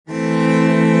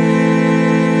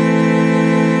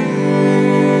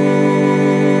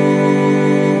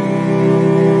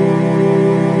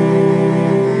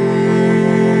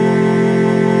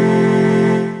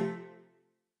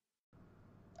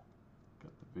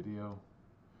video,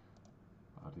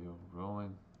 audio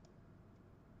rolling,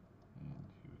 and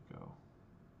here we go.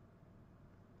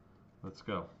 Let's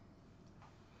go.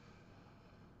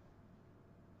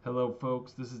 Hello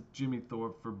folks, this is Jimmy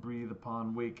Thorpe for Breathe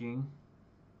Upon Waking.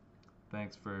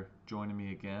 Thanks for joining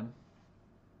me again.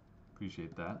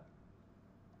 Appreciate that.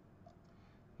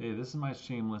 Hey, this is my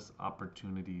shameless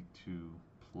opportunity to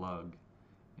plug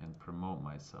and promote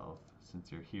myself.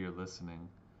 Since you're here listening,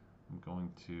 I'm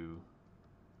going to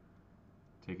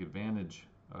take advantage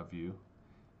of you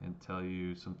and tell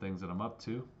you some things that I'm up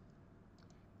to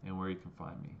and where you can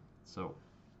find me. So,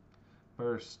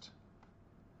 first,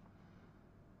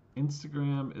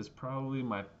 Instagram is probably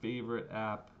my favorite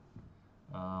app.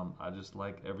 I just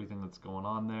like everything that's going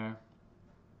on there.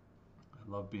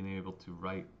 I love being able to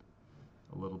write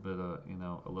a little bit of,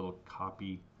 a little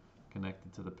copy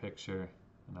connected to the picture,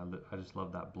 and I just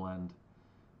love that blend.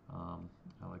 I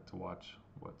like to watch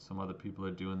what some other people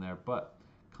are doing there, but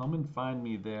come and find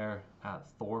me there at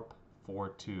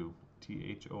Thorpe42,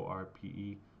 Thorpe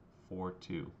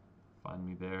 42. Find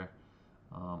me there.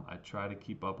 I try to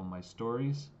keep up on my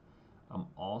stories. I'm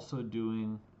also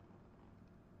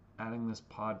adding this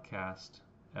podcast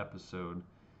episode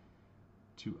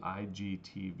to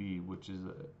IGTV, which is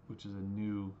a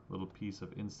new little piece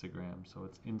of Instagram. So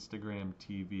it's Instagram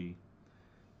TV.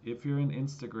 If you're in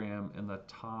Instagram, in the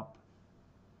top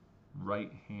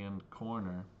right hand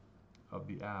corner of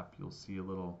the app, you'll see a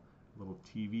little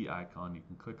TV icon. You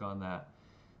can click on that.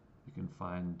 You can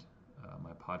find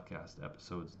my podcast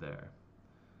episodes there.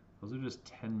 Those are just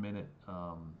 10-minute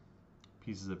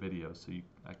pieces of video, so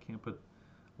I can't put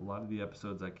a lot of the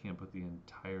episodes. I can't put the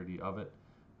entirety of it,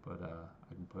 but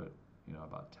I can put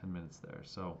about 10 minutes there.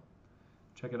 So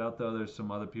check it out though. There's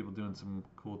some other people doing some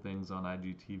cool things on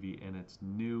IGTV, and it's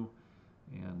new,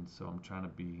 and so I'm trying to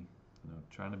be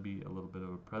a little bit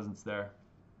of a presence there.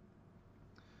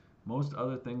 Most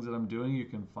other things that I'm doing you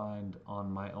can find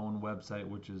on my own website,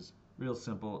 which is real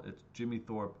simple. It's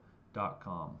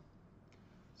jimmythorpe.com.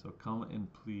 So come and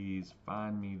please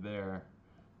find me there.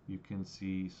 You can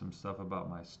see some stuff about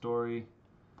my story.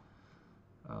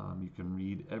 You can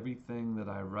read everything that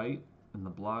I write in the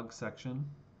blog section.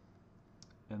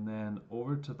 And then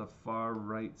over to the far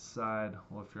right side,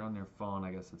 well, if you're on your phone,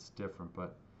 I guess it's different,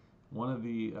 but one of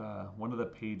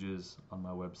the pages on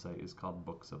my website is called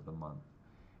Books of the Month.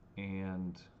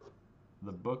 And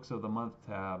the Books of the Month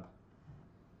tab,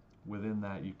 within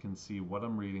that you can see what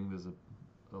I'm reading. There's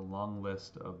a long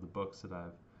list of the books that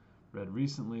I've read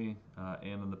recently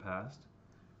and in the past.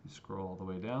 You scroll all the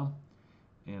way down,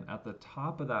 and at the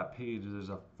top of that page there's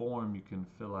a form you can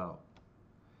fill out.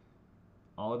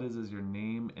 All it is your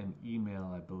name and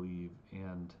email, I believe,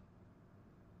 and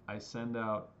I send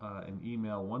out an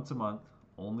email once a month,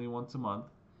 only once a month,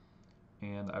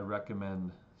 and I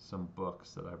recommend some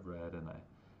books that I've read, and I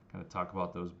kind of talk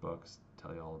about those books,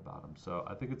 tell you all about them. So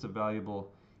I think it's a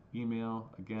valuable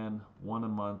email. Again, one a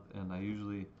month, and I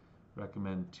usually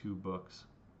recommend 2 books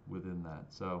within that.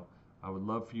 So I would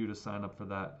love for you to sign up for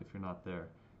that if you're not there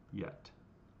yet.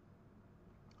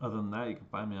 Other than that, you can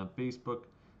find me on Facebook,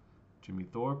 Jimmy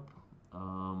Thorpe,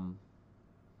 and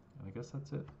I guess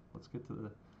that's it. Let's get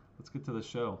to the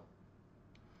show.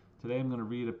 Today I'm going to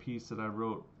read a piece that I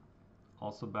wrote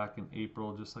also back in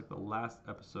April, just like the last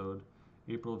episode,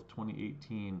 April of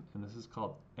 2018, and this is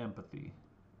called Empathy.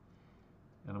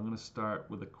 And I'm going to start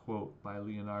with a quote by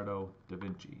Leonardo da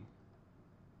Vinci.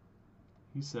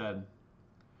 He said,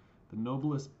 "The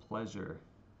noblest pleasure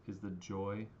is the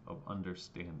joy of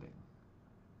understanding."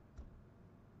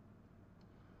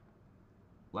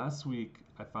 Last week,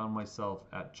 I found myself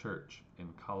at church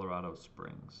in Colorado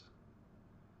Springs.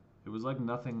 It was like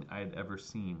nothing I had ever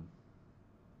seen.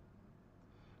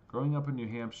 Growing up in New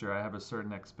Hampshire, I have a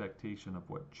certain expectation of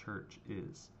what church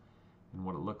is and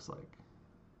what it looks like.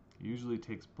 It usually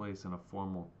takes place in a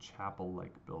formal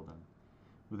chapel-like building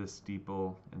with a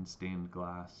steeple and stained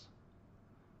glass.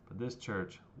 But this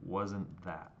church wasn't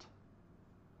that.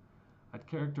 I'd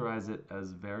characterize it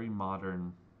as very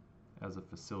modern as a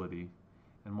facility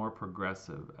and more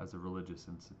progressive as a religious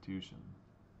institution.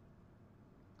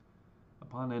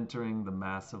 Upon entering the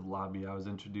massive lobby, I was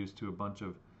introduced to a bunch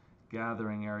of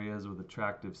gathering areas with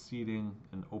attractive seating,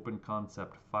 an open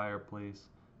concept fireplace,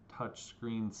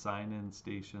 touch-screen sign-in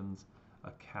stations,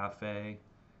 a cafe,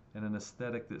 and an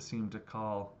aesthetic that seemed to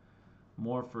call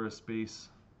more for a space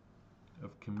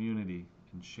of community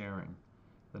and sharing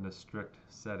than a strict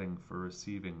setting for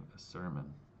receiving a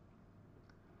sermon.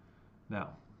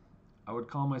 Now, I would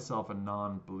call myself a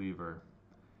non-believer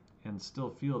and still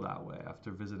feel that way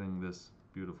after visiting this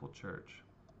beautiful church.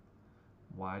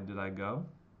 Why did I go?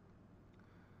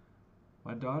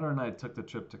 My daughter and I took the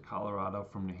trip to Colorado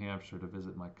from New Hampshire to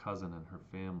visit my cousin and her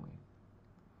family.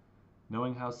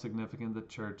 Knowing how significant the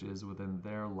church is within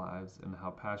their lives and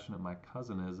how passionate my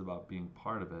cousin is about being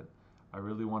part of it, I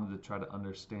really wanted to try to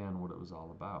understand what it was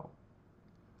all about.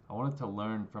 I wanted to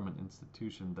learn from an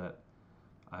institution that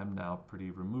I'm now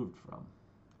pretty removed from,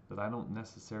 that I don't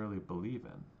necessarily believe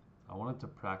in. I wanted to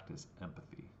practice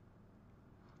empathy.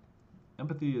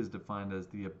 Empathy is defined as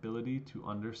the ability to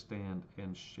understand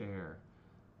and share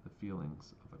the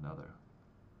feelings of another.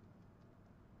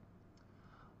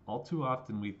 All too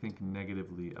often we think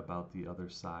negatively about the other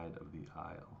side of the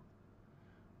aisle.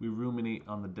 We ruminate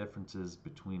on the differences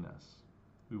between us.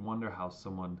 We wonder how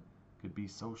someone could be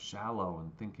so shallow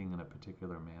in thinking in a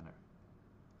particular manner.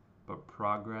 But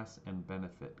progress and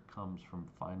benefit comes from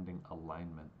finding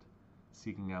alignment,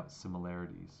 seeking out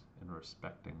similarities, and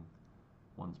respecting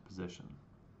one's position.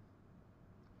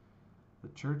 The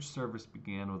church service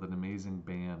began with an amazing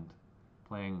band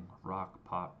playing rock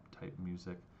pop type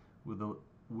music with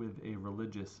a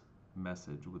religious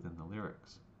message within the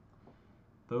lyrics.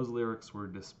 Those lyrics were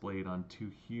displayed on two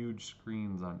huge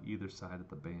screens on either side of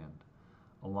the band,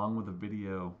 along with a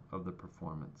video of the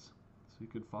performance, so you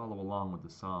could follow along with the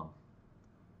song.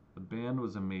 The band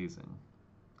was amazing.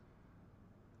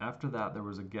 After that, there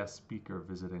was a guest speaker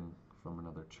visiting from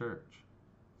another church,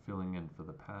 filling in for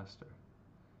the pastor.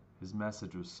 His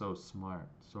message was so smart,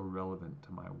 so relevant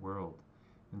to my world,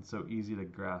 and so easy to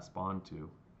grasp onto,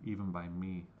 even by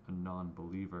me, a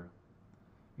non-believer.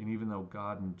 And even though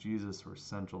God and Jesus were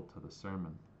central to the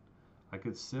sermon, I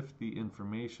could sift the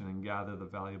information and gather the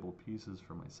valuable pieces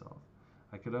for myself.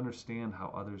 I could understand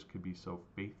how others could be so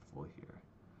faithful here.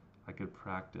 I could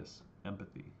practice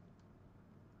empathy.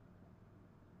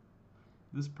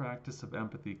 This practice of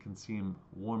empathy can seem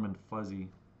warm and fuzzy,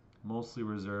 mostly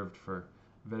reserved for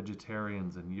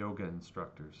vegetarians and yoga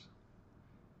instructors.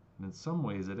 And in some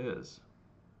ways it is.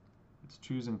 It's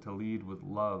choosing to lead with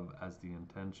love as the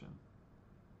intention.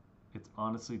 It's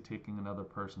honestly taking another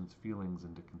person's feelings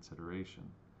into consideration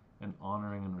and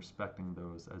honoring and respecting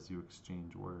those as you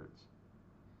exchange words.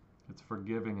 It's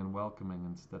forgiving and welcoming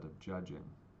instead of judging.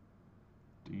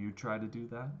 Do you try to do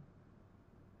that?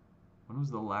 When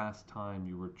was the last time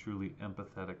you were truly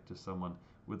empathetic to someone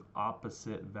with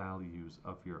opposite values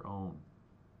of your own?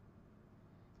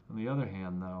 On the other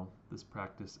hand, though, this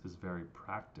practice is very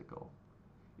practical.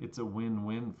 It's a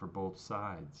win-win for both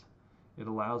sides. It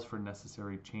allows for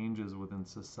necessary changes within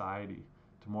society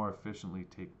to more efficiently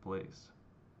take place.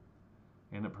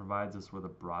 And it provides us with a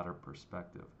broader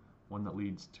perspective, one that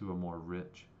leads to a more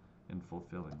rich and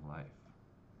fulfilling life.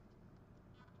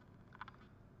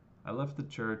 I left the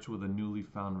church with a newly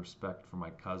found respect for my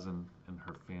cousin and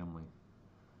her family,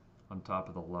 on top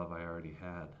of the love I already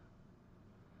had.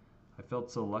 I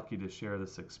felt so lucky to share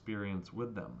this experience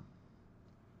with them,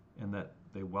 and that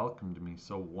they welcomed me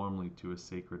so warmly to a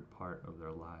sacred part of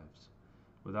their lives,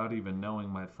 without even knowing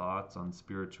my thoughts on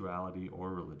spirituality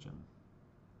or religion.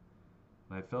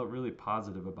 And I felt really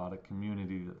positive about a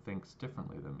community that thinks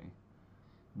differently than me,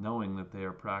 knowing that they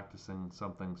are practicing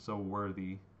something so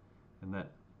worthy and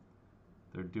that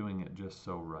they're doing it just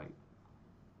so right.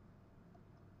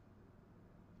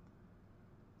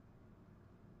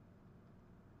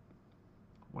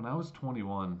 When I was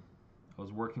 21, I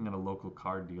was working at a local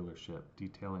car dealership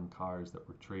detailing cars that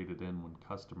were traded in when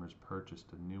customers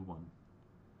purchased a new one.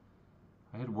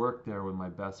 I had worked there with my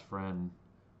best friend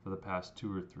for the past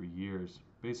 2 or 3 years,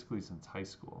 basically since high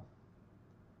school.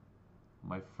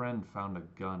 My friend found a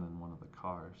gun in one of the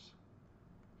cars.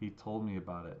 He told me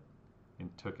about it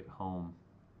and took it home.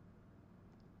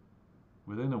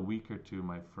 Within a week or two,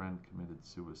 my friend committed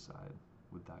suicide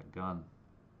with that gun.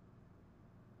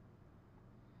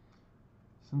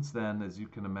 Since then, as you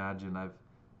can imagine, I've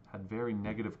had very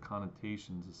negative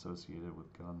connotations associated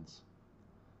with guns.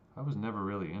 I was never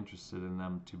really interested in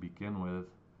them to begin with,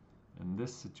 and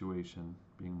this situation,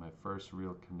 being my first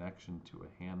real connection to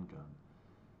a handgun,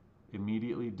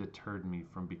 immediately deterred me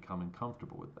from becoming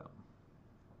comfortable with them.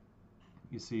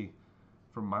 You see,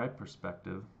 from my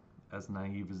perspective, as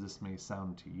naive as this may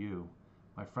sound to you,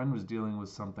 my friend was dealing with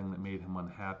something that made him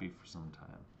unhappy for some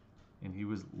time, and he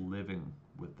was living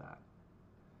with that.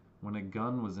 When a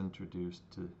gun was introduced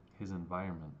to his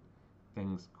environment,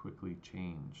 things quickly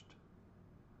changed.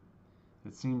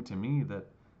 It seemed to me that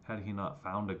had he not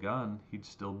found a gun, he'd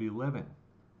still be living.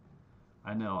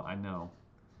 I know.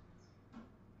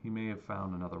 He may have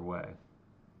found another way.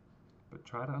 But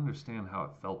try to understand how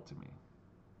it felt to me.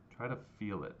 Try to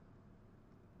feel it.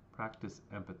 Practice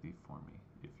empathy for me,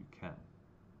 if you can.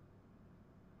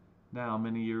 Now,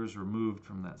 many years removed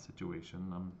from that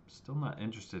situation, I'm still not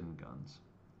interested in guns.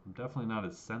 I'm definitely not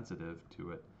as sensitive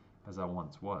to it as I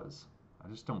once was. I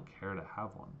just don't care to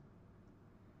have one.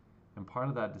 And part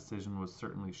of that decision was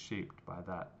certainly shaped by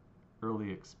that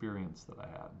early experience that I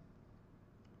had.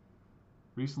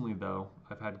 Recently, though,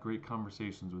 I've had great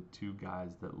conversations with two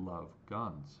guys that love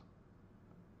guns.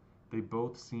 They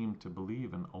both seem to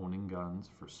believe in owning guns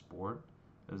for sport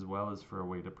as well as for a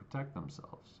way to protect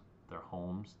themselves, their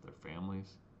homes, their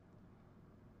families.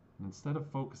 And instead of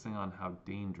focusing on how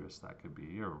dangerous that could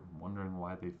be or wondering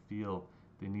why they feel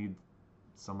they need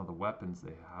some of the weapons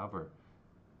they have or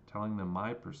telling them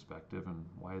my perspective and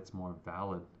why it's more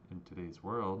valid in today's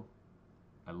world,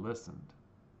 I listened.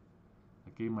 I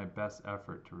gave my best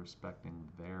effort to respecting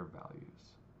their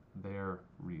values, their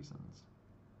reasons.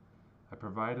 I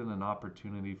provided an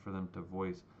opportunity for them to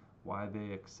voice why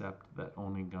they accept that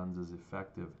owning guns is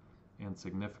effective and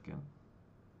significant.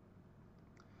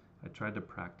 I tried to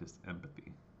practice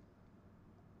empathy.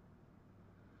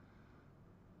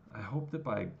 I hope that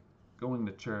by going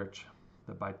to church,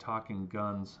 that by talking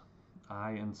guns,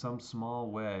 I, in some small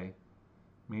way,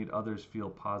 made others feel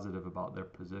positive about their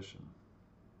position.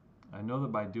 I know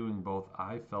that by doing both,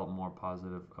 I felt more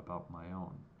positive about my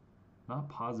own. Not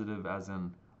positive as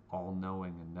in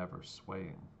all-knowing and never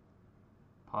swaying.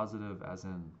 Positive as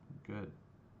in good,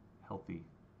 healthy,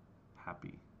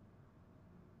 happy.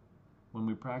 When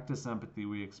we practice empathy,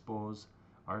 we expose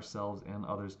ourselves and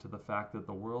others to the fact that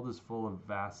the world is full of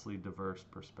vastly diverse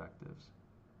perspectives.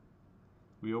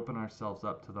 We open ourselves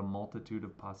up to the multitude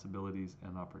of possibilities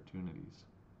and opportunities.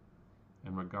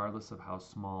 And regardless of how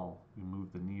small we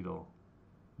move the needle,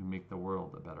 we make the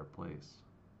world a better place.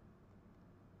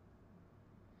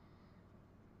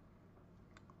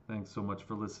 Thanks so much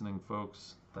for listening,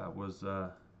 folks. That was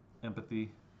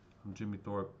Empathy. I'm Jimmy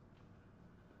Thorpe.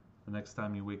 The next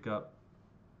time you wake up,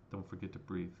 don't forget to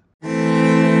breathe.